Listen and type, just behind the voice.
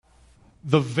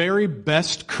the very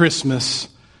best Christmas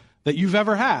that you've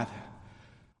ever had?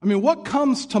 I mean, what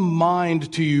comes to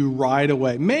mind to you right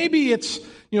away? Maybe it's,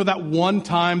 that one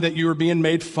time that you were being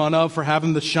made fun of for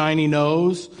having the shiny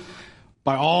nose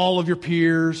by all of your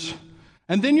peers.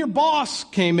 And then your boss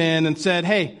came in and said,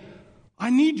 hey, I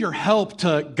need your help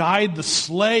to guide the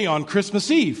sleigh on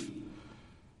Christmas Eve.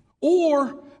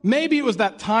 Or maybe it was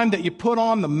that time that you put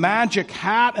on the magic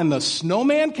hat and the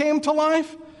snowman came to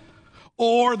life.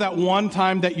 Or that one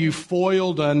time that you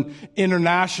foiled an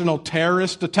international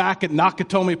terrorist attack at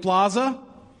Nakatomi Plaza.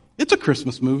 It's a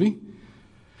Christmas movie.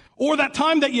 Or that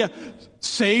time that you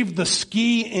saved the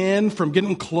ski inn from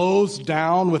getting closed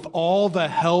down with all the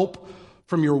help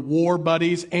from your war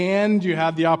buddies and you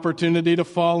had the opportunity to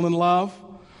fall in love.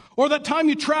 Or that time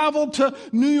you traveled to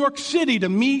New York City to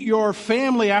meet your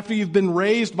family after you've been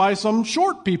raised by some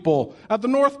short people at the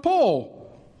North Pole.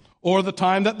 Or the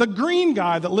time that the green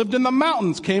guy that lived in the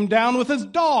mountains came down with his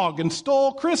dog and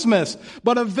stole Christmas,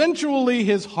 but eventually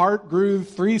his heart grew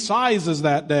 3 sizes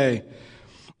that day.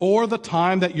 Or the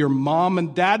time that your mom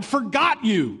and dad forgot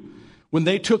you when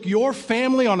they took your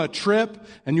family on a trip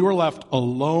and you were left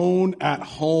alone at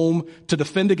home to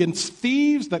defend against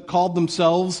thieves that called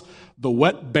themselves the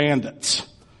Wet Bandits.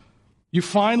 You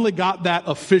finally got that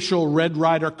official Red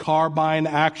Ryder Carbine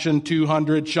Action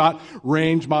 200 shot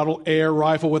range model air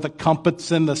rifle with a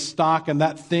compass in the stock and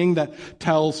that thing that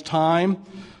tells time.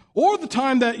 Or the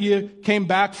time that you came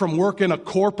back from working a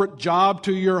corporate job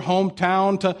to your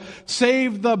hometown to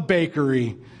save the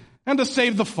bakery and to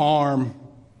save the farm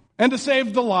and to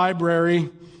save the library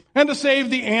and to save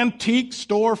the antique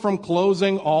store from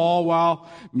closing, all while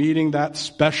meeting that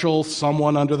special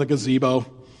someone under the gazebo.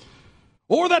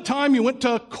 Or that time you went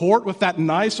to court with that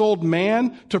nice old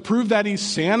man to prove that he's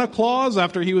Santa Claus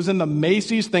after he was in the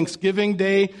Macy's Thanksgiving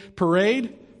Day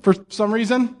parade for some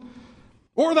reason.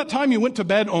 Or that time you went to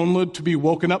bed only to be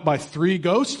woken up by 3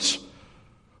 ghosts.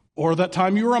 Or that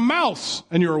time you were a mouse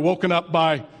and you were woken up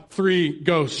by 3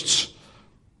 ghosts.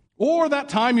 Or that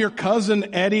time your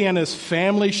cousin Eddie and his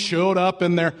family showed up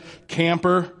in their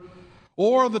camper.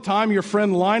 Or the time your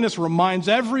friend Linus reminds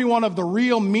everyone of the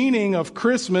real meaning of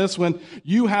Christmas when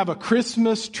you have a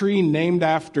Christmas tree named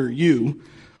after you.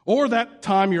 Or that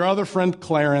time your other friend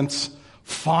Clarence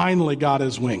finally got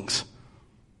his wings.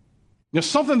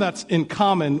 Something that's in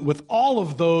common with all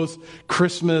of those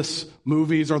Christmas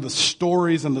movies or the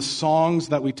stories and the songs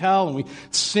that we tell and we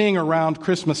sing around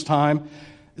Christmas time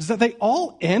is that they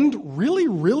all end really,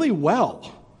 really well.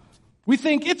 We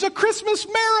think it's a Christmas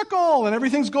miracle and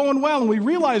everything's going well. And we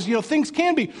realize, things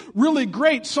can be really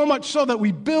great, so much so that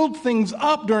we build things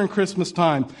up during Christmas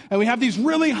time. And we have these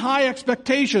really high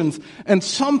expectations. And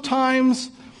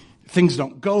sometimes things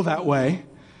don't go that way.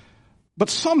 But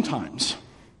sometimes,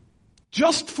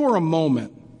 just for a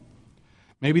moment,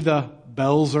 maybe the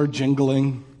bells are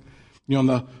jingling, and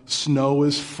the snow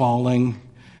is falling.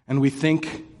 And we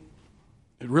think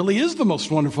it really is the most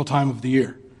wonderful time of the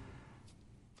year.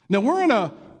 Now, we're in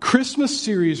a Christmas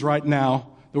series right now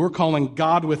that we're calling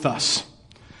God with Us.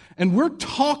 And we're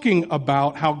talking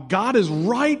about how God is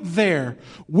right there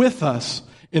with us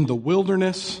in the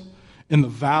wilderness, in the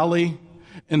valley,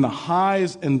 in the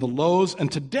highs and the lows. And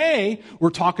today, we're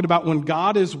talking about when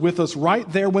God is with us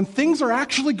right there when things are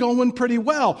actually going pretty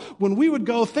well. When we would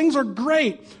go, things are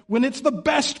great. When it's the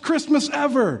best Christmas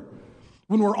ever.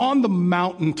 When we're on the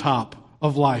mountaintop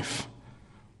of life.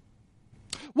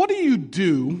 What do you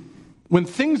do when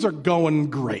things are going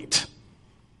great?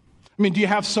 I mean, do you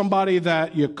have somebody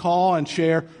that you call and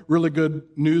share really good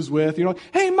news with?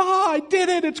 Hey, Ma, I did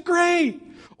it. It's great.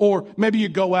 Or maybe you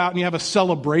go out and you have a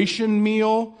celebration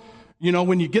meal.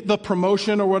 When you get the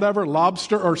promotion or whatever,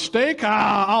 lobster or steak,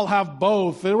 I'll have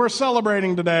both. We're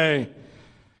celebrating today.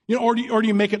 Or do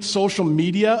you make it social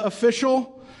media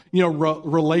official?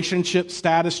 Relationship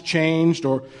status changed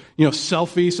or,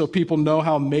 selfie so people know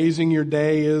how amazing your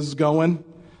day is going.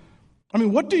 I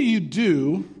mean, what do you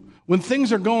do when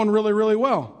things are going really, really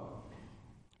well?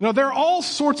 There are all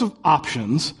sorts of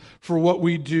options for what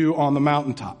we do on the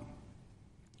mountaintop.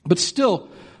 But still,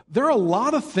 there are a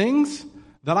lot of things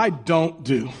that I don't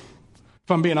do, if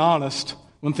I'm being honest,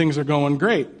 when things are going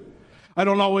great. I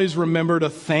don't always remember to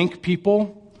thank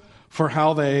people for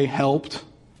how they helped.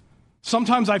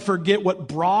 Sometimes I forget what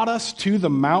brought us to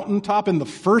the mountaintop in the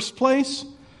first place.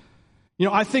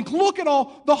 I think, look at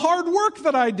all the hard work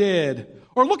that I did.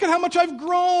 Or look at how much I've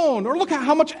grown. Or look at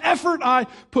how much effort I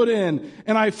put in.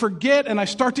 And I forget and I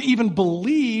start to even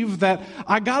believe that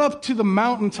I got up to the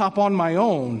mountaintop on my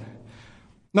own.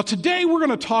 Now today we're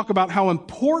going to talk about how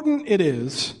important it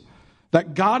is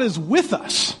that God is with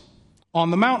us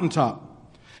on the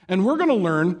mountaintop. And we're going to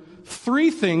learn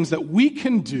 3 things that we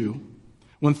can do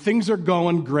when things are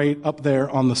going great up there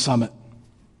on the summit.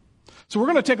 So we're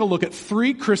going to take a look at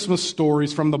 3 Christmas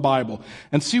stories from the Bible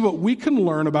and see what we can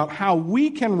learn about how we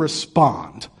can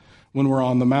respond when we're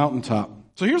on the mountaintop.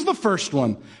 So here's the first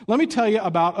one. Let me tell you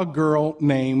about a girl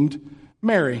named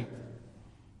Mary.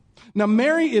 Now,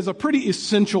 Mary is a pretty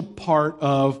essential part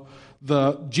of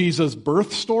the Jesus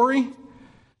birth story.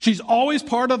 She's always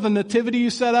part of the nativity you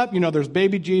set up. You know, there's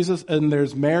baby Jesus and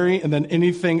there's Mary, and then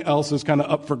anything else is kind of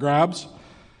up for grabs.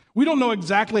 We don't know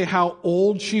exactly how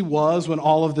old she was when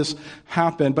all of this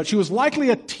happened, but she was likely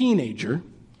a teenager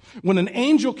when an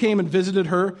angel came and visited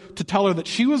her to tell her that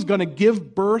she was going to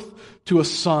give birth to a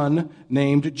son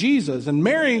named Jesus. And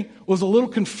Mary was a little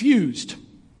confused.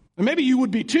 And maybe you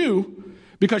would be too,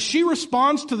 because she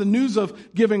responds to the news of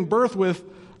giving birth with,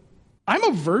 "I'm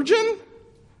a virgin?"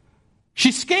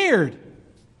 She's scared.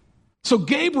 So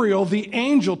Gabriel, the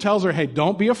angel, tells her, "Hey,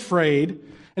 don't be afraid."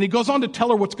 And he goes on to tell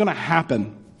her what's going to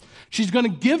happen. She's going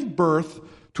to give birth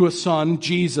to a son,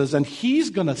 Jesus, and he's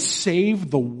going to save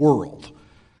the world.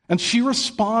 And she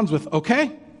responds with,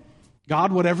 "Okay,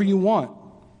 God, whatever you want."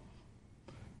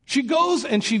 She goes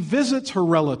and she visits her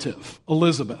relative,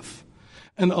 Elizabeth,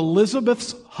 and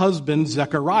Elizabeth's husband,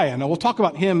 Zechariah. Now, we'll talk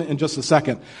about him in just a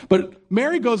second. But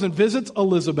Mary goes and visits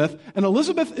Elizabeth, and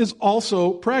Elizabeth is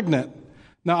also pregnant.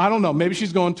 Now, I don't know, maybe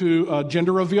she's going to a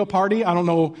gender reveal party. I don't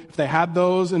know if they had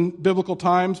those in biblical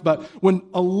times. But when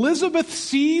Elizabeth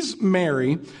sees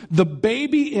Mary, the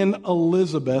baby in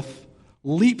Elizabeth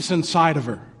leaps inside of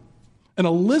her. And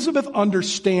Elizabeth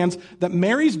understands that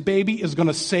Mary's baby is going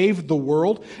to save the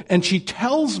world. And she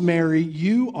tells Mary,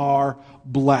 "You are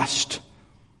blessed."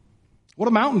 What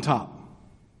a mountaintop.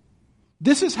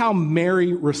 This is how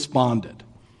Mary responded.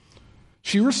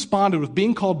 She responded with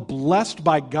being called blessed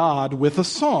by God with a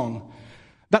song.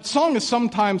 That song is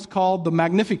sometimes called the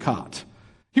Magnificat.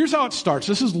 Here's how it starts.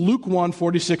 This is Luke 1,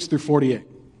 46 through 48.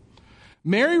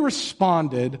 Mary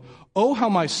responded, "Oh, how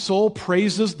my soul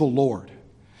praises the Lord,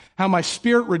 how my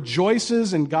spirit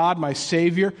rejoices in God my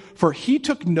Savior, for he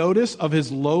took notice of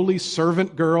his lowly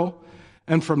servant girl,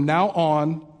 and from now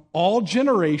on all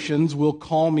generations will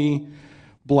call me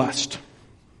blessed."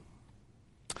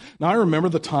 Now, I remember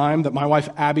the time that my wife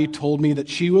Abby told me that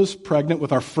she was pregnant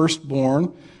with our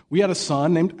firstborn. We had a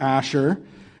son named Asher,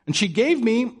 and she gave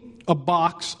me a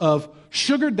box of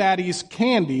Sugar Daddy's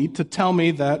candy to tell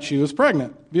me that she was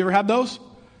pregnant. Have you ever had those?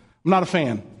 I'm not a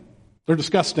fan. They're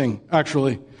disgusting,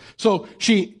 actually. So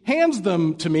she hands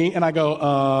them to me, and I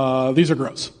go, "These are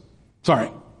gross.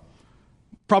 Sorry."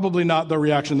 Probably not the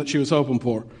reaction that she was hoping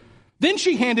for. Then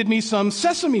she handed me some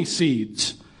sesame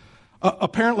seeds.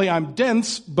 Apparently I'm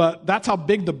dense, but that's how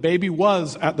big the baby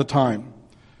was at the time.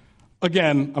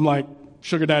 Again, I'm like,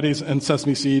 sugar daddies and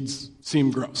sesame seeds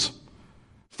seem gross.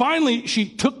 Finally, she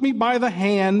took me by the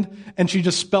hand and she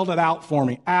just spelled it out for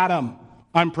me. "Adam,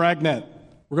 I'm pregnant.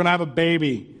 We're going to have a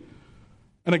baby."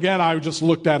 And again, I just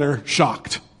looked at her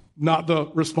shocked. Not the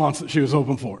response that she was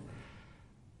hoping for.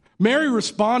 Mary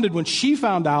responded when she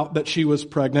found out that she was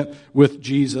pregnant with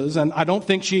Jesus, and I don't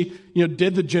think she,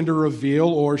 did the gender reveal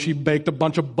or she baked a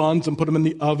bunch of buns and put them in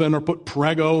the oven or put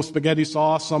Prego spaghetti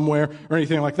sauce somewhere or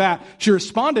anything like that. She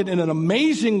responded in an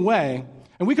amazing way,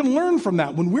 and we can learn from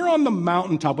that. When we're on the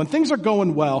mountaintop, when things are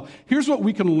going well, here's what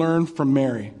we can learn from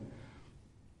Mary.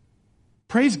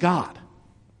 Praise God.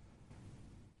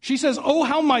 She says, "Oh,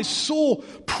 how my soul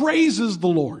praises the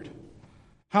Lord.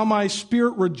 How my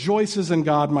spirit rejoices in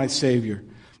God, my Savior."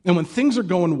 And when things are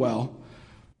going well,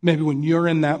 maybe when you're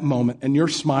in that moment and you're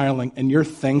smiling and you're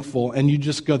thankful and you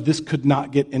just go, "This could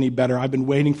not get any better. I've been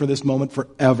waiting for this moment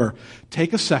forever."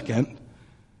 Take a second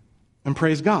and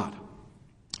praise God.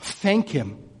 Thank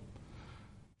Him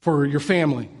for your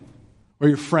family or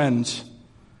your friends.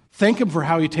 Thank Him for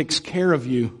how He takes care of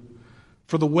you,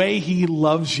 for the way He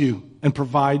loves you and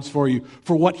provides for you,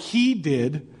 for what He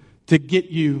did to get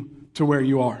you to where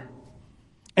you are.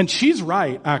 And she's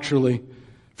right, actually.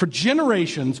 For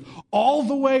generations, all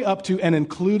the way up to and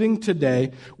including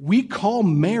today, we call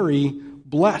Mary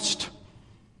blessed.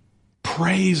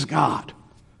 Praise God.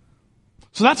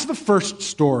 So that's the first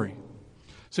story.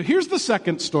 So here's the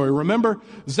second story. Remember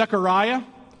Zechariah,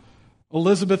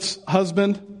 Elizabeth's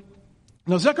husband?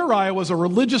 Now, Zechariah was a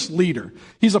religious leader.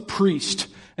 He's a priest.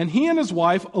 And he and his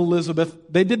wife, Elizabeth,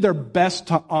 they did their best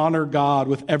to honor God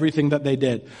with everything that they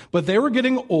did. But they were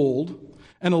getting old,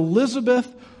 and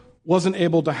Elizabeth wasn't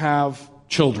able to have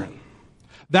children.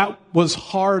 That was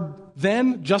hard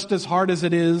then, just as hard as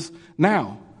it is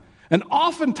now. And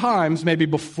oftentimes, maybe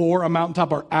before a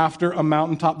mountaintop or after a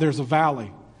mountaintop, there's a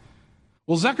valley.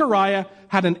 Well, Zechariah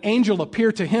had an angel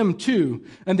appear to him too,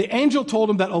 and the angel told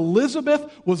him that Elizabeth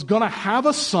was going to have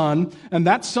a son, and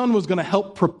that son was going to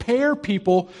help prepare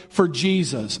people for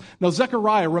Jesus. Now,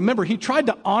 Zechariah, remember, he tried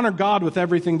to honor God with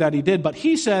everything that he did, but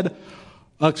he said,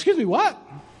 excuse me, what?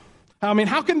 I mean,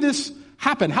 how can this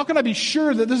happen? How can I be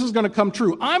sure that this is going to come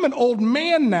true? I'm an old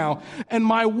man now, and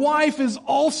my wife is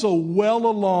also well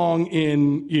along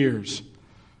in years.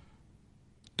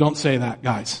 Don't say that,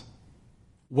 guys.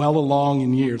 Well along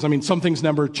in years. I mean, some things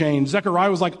never change.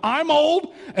 Zechariah was like, I'm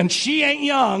old and she ain't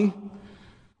young.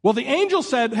 Well, the angel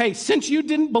said, hey, since you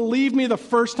didn't believe me the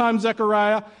first time,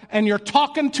 Zechariah, and you're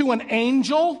talking to an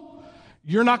angel,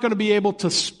 you're not going to be able to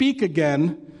speak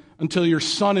again until your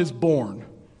son is born.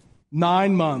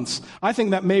 9 months. I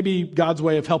think that may be God's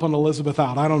way of helping Elizabeth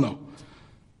out. I don't know.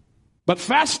 But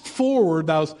fast forward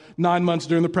those 9 months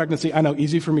during the pregnancy. I know,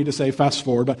 easy for me to say fast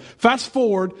forward, but fast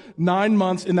forward 9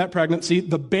 months in that pregnancy.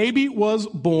 The baby was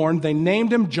born. They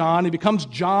named him John. He becomes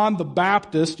John the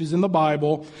Baptist, who's in the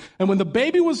Bible. And when the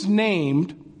baby was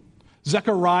named,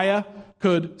 Zechariah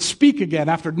could speak again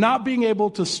after not being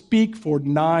able to speak for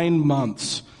 9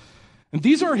 months. And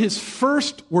these are his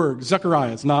first words,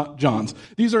 Zechariah's, not John's.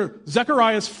 These are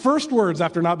Zechariah's first words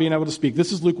after not being able to speak.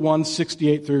 This is Luke 1,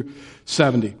 68 through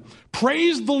 70.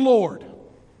 Praise the Lord,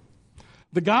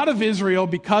 the God of Israel,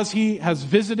 because he has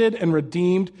visited and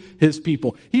redeemed his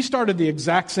people. He started the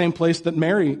exact same place that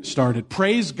Mary started.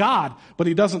 Praise God, but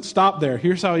he doesn't stop there.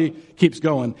 Here's how he keeps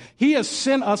going. He has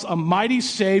sent us a mighty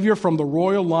Savior from the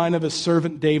royal line of his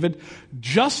servant David,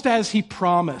 just as he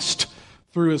promised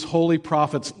through his holy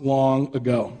prophets long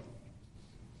ago.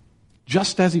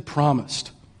 Just as he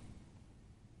promised.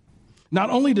 Not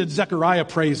only did Zechariah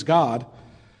praise God,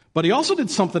 but he also did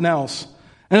something else.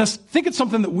 And I think it's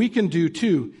something that we can do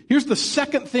too. Here's the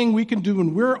second thing we can do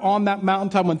when we're on that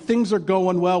mountaintop, when things are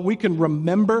going well. We can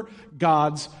remember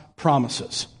God's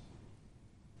promises.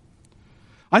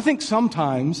 I think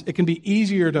sometimes it can be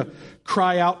easier to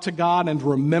cry out to God and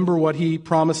remember what he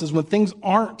promises when things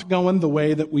aren't going the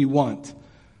way that we want.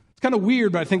 It's kind of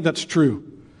weird, but I think that's true.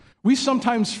 We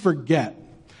sometimes forget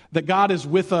that God is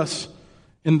with us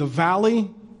in the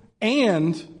valley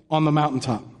and on the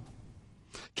mountaintop.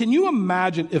 Can you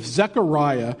imagine if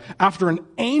Zechariah, after an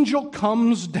angel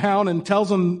comes down and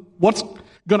tells him what's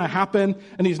going to happen,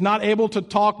 and he's not able to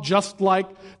talk just like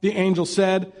the angel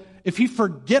said, if he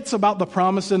forgets about the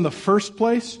promise in the first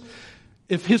place,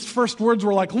 if his first words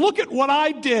were like, look at what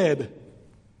I did.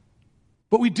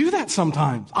 But we do that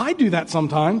sometimes. I do that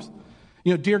sometimes.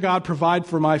 You know, dear God, provide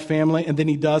for my family, and then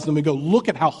he does, and we go, look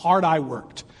at how hard I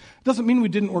worked. Doesn't mean we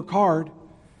didn't work hard.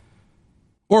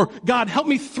 Or, God, help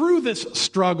me through this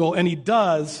struggle, and he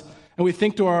does, and we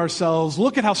think to ourselves,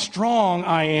 look at how strong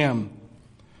I am.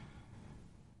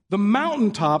 The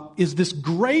mountaintop is this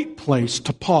great place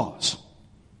to pause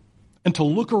and to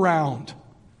look around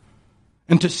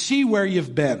and to see where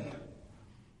you've been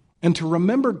and to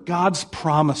remember God's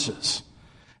promises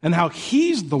and how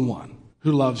he's the one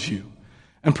who loves you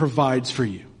and provides for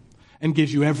you and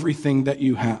gives you everything that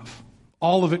you have.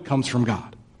 All of it comes from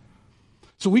God.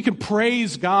 So we can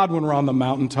praise God when we're on the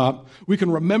mountaintop. We can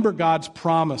remember God's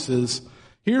promises.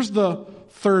 Here's the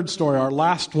third story, our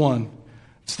last one.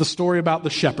 It's the story about the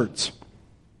shepherds.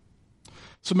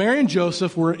 So Mary and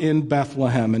Joseph were in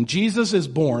Bethlehem, and Jesus is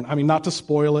born. I mean, not to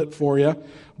spoil it for you,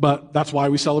 but that's why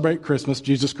we celebrate Christmas.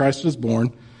 Jesus Christ is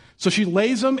born. So she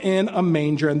lays him in a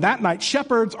manger, and that night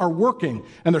shepherds are working,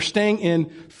 and they're staying in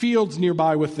fields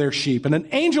nearby with their sheep. And an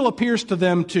angel appears to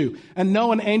them too. And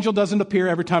no, an angel doesn't appear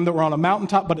every time that we're on a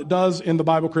mountaintop, but it does in the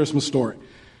Bible Christmas story.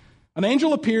 An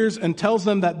angel appears and tells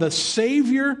them that the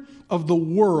Savior of the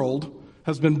world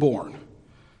has been born,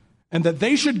 and that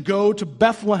they should go to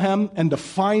Bethlehem and to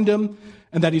find him,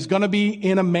 and that he's going to be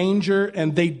in a manger,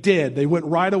 and they did. They went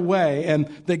right away, and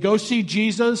they go see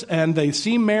Jesus, and they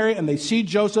see Mary, and they see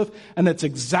Joseph, and it's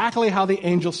exactly how the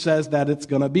angel says that it's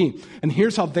going to be. And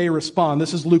here's how they respond.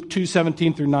 This is Luke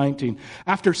 2:17 through 19.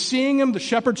 After seeing him, the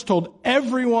shepherds told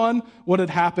everyone what had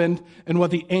happened and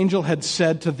what the angel had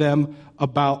said to them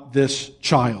about this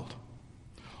child.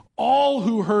 All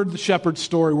who heard the shepherd's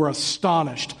story were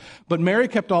astonished, but Mary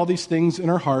kept all these things in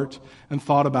her heart and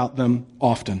thought about them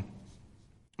often.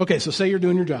 Okay, so say you're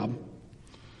doing your job.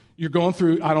 You're going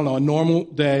through, I don't know, a normal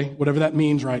day, whatever that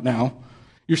means right now.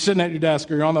 You're sitting at your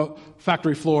desk, or you're on the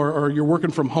factory floor, or you're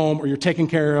working from home, or you're taking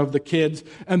care of the kids,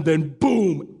 and then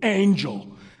boom, angel.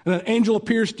 And an angel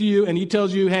appears to you, and he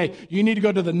tells you, hey, you need to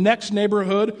go to the next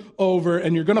neighborhood over,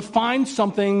 and you're going to find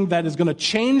something that is going to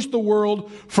change the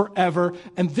world forever.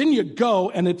 And then you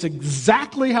go, and it's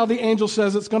exactly how the angel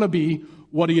says it's going to be.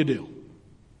 What do you do?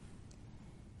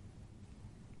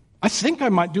 I think I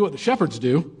might do what the shepherds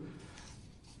do,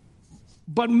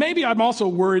 but maybe I'm also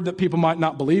worried that people might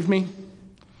not believe me.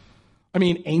 I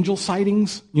mean, angel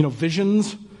sightings,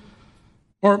 visions.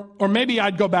 Or maybe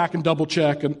I'd go back and double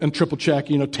check and triple check,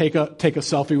 take a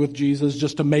selfie with Jesus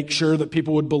just to make sure that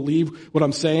people would believe what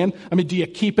I'm saying. I mean, do you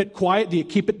keep it quiet? Do you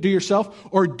keep it to yourself?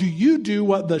 Or do you do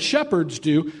what the shepherds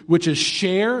do, which is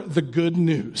share the good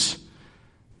news?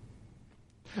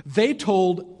 They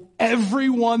told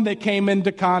everyone they came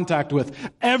into contact with,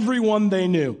 everyone they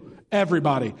knew,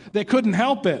 everybody. They couldn't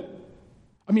help it.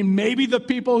 I mean, maybe the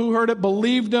people who heard it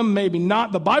believed him, maybe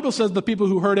not. The Bible says the people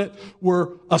who heard it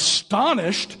were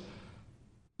astonished,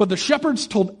 but the shepherds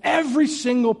told every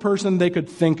single person they could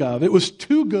think of. It was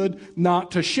too good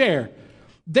not to share.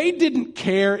 They didn't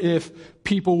care if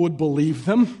people would believe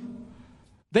them.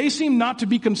 They seemed not to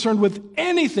be concerned with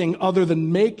anything other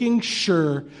than making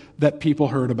sure that people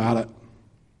heard about it.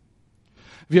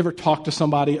 Have you ever talked to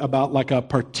somebody about like a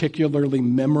particularly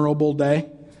memorable day?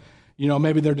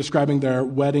 Maybe they're describing their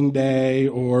wedding day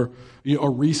or a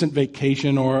recent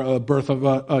vacation or a birth of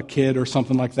a kid or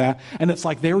something like that. And it's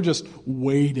like they were just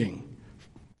waiting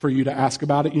for you to ask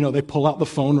about it. They pull out the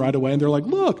phone right away and they're like,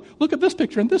 look at this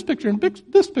picture and this picture and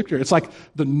this picture. It's like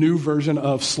the new version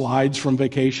of slides from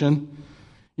vacation.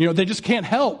 They just can't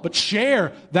help but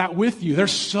share that with you. They're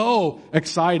so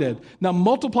excited. Now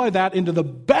multiply that into the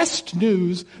best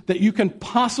news that you can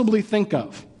possibly think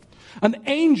of. An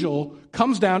angel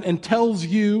comes down and tells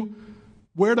you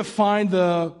where to find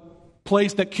the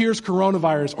place that cures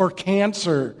coronavirus or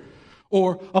cancer,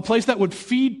 or a place that would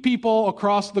feed people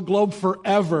across the globe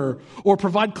forever, or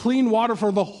provide clean water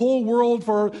for the whole world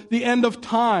for the end of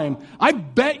time. I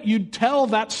bet you'd tell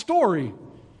that story.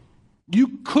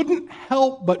 You couldn't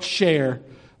help but share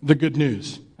the good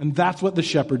news. And that's what the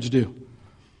shepherds do.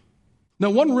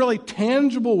 Now, one really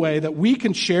tangible way that we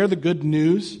can share the good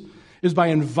news is by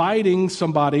inviting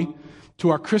somebody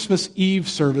to our Christmas Eve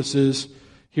services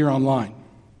here online.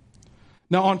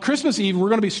 Now, on Christmas Eve, we're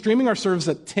going to be streaming our service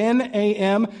at 10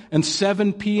 a.m. and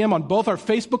 7 p.m. on both our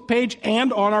Facebook page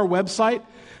and on our website.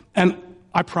 And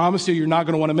I promise you're not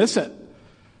going to want to miss it.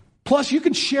 Plus, you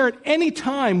can share it any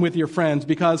time with your friends,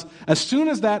 because as soon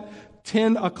as that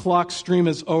 10 o'clock stream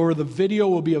is over, the video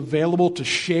will be available to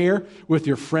share with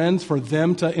your friends, for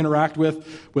them to interact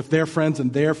with their friends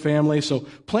and their family. So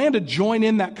plan to join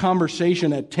in that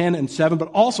conversation at 10 and 7, but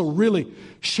also really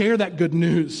share that good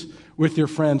news with your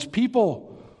friends.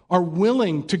 People are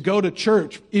willing to go to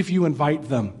church if you invite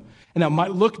them. And it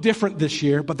might look different this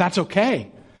year, but that's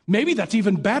okay. Maybe that's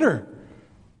even better.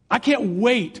 I can't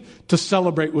wait to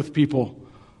celebrate with people,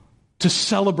 to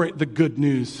celebrate the good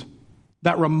news.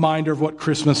 That reminder of what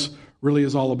Christmas really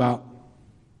is all about.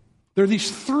 There are these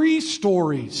 3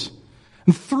 stories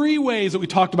and 3 ways that we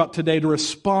talked about today to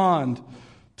respond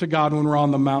to God when we're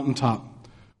on the mountaintop.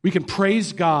 We can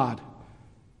praise God,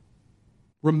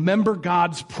 remember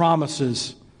God's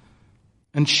promises,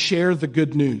 and share the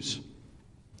good news.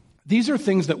 These are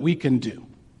things that we can do,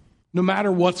 no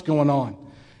matter what's going on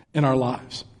in our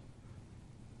lives.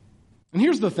 And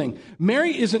here's the thing.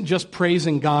 Mary isn't just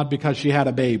praising God because she had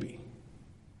a baby.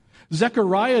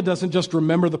 Zechariah doesn't just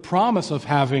remember the promise of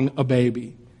having a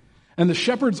baby. And the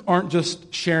shepherds aren't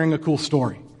just sharing a cool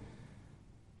story.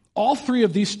 All 3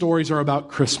 of these stories are about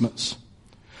Christmas.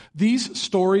 These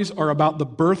stories are about the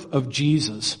birth of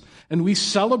Jesus. And we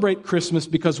celebrate Christmas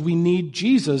because we need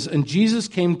Jesus. And Jesus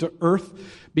came to earth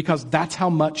because that's how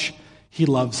much he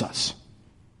loves us.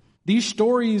 These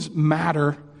stories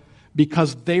matter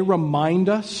because they remind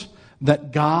us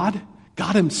that God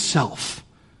himself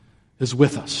is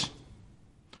with us.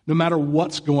 No matter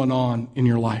what's going on in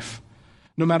your life,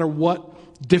 no matter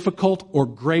what difficult or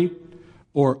great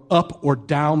or up or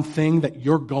down thing that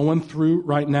you're going through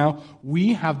right now,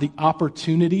 we have the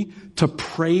opportunity to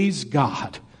praise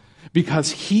God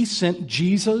because he sent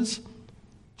Jesus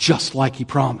just like he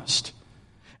promised.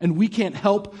 And we can't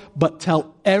help but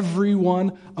tell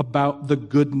everyone about the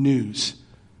good news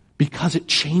because it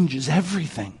changes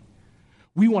everything.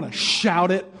 We want to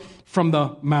shout it from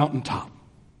the mountaintop.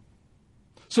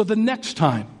 So the next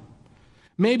time,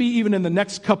 maybe even in the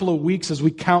next couple of weeks as we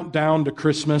count down to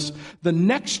Christmas, the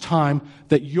next time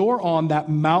that you're on that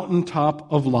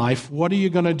mountaintop of life, what are you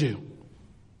going to do?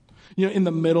 In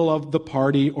the middle of the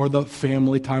party or the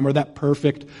family time or that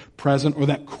perfect present or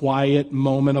that quiet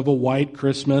moment of a white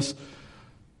Christmas,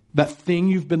 that thing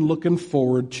you've been looking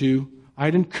forward to,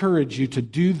 I'd encourage you to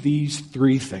do these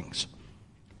 3 things.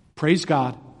 Praise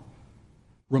God,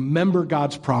 remember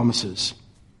God's promises,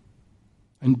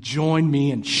 and join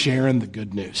me in sharing the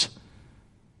good news.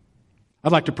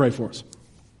 I'd like to pray for us.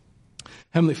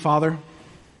 Heavenly Father,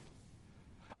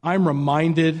 I'm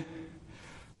reminded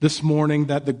this morning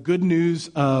that the good news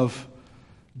of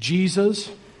Jesus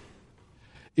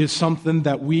is something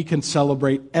that we can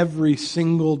celebrate every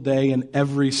single day and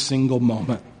every single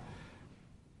moment.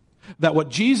 That what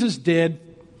Jesus did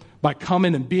by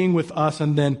coming and being with us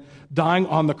and then dying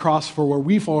on the cross for where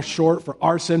we fall short, for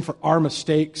our sin, for our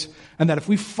mistakes, and that if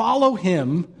we follow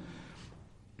him,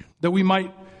 that we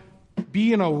might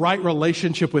be in a right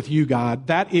relationship with you, God,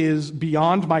 that is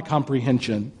beyond my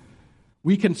comprehension.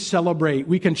 We can celebrate,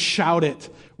 we can shout it,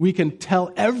 we can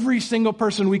tell every single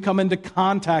person we come into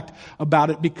contact about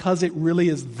it because it really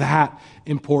is that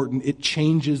important. It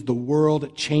changes the world,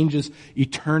 it changes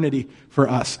eternity for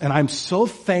us. And I'm so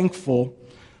thankful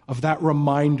of that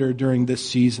reminder during this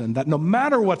season that no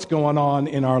matter what's going on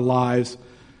in our lives,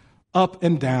 up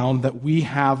and down, that we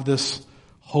have this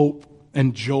hope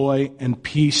and joy and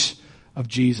peace of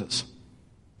Jesus.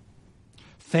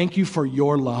 Thank you for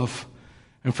your love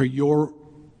and for your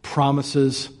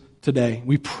promises today.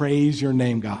 We praise your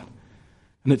name, God.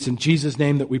 And it's in Jesus'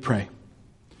 name that we pray.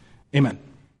 Amen.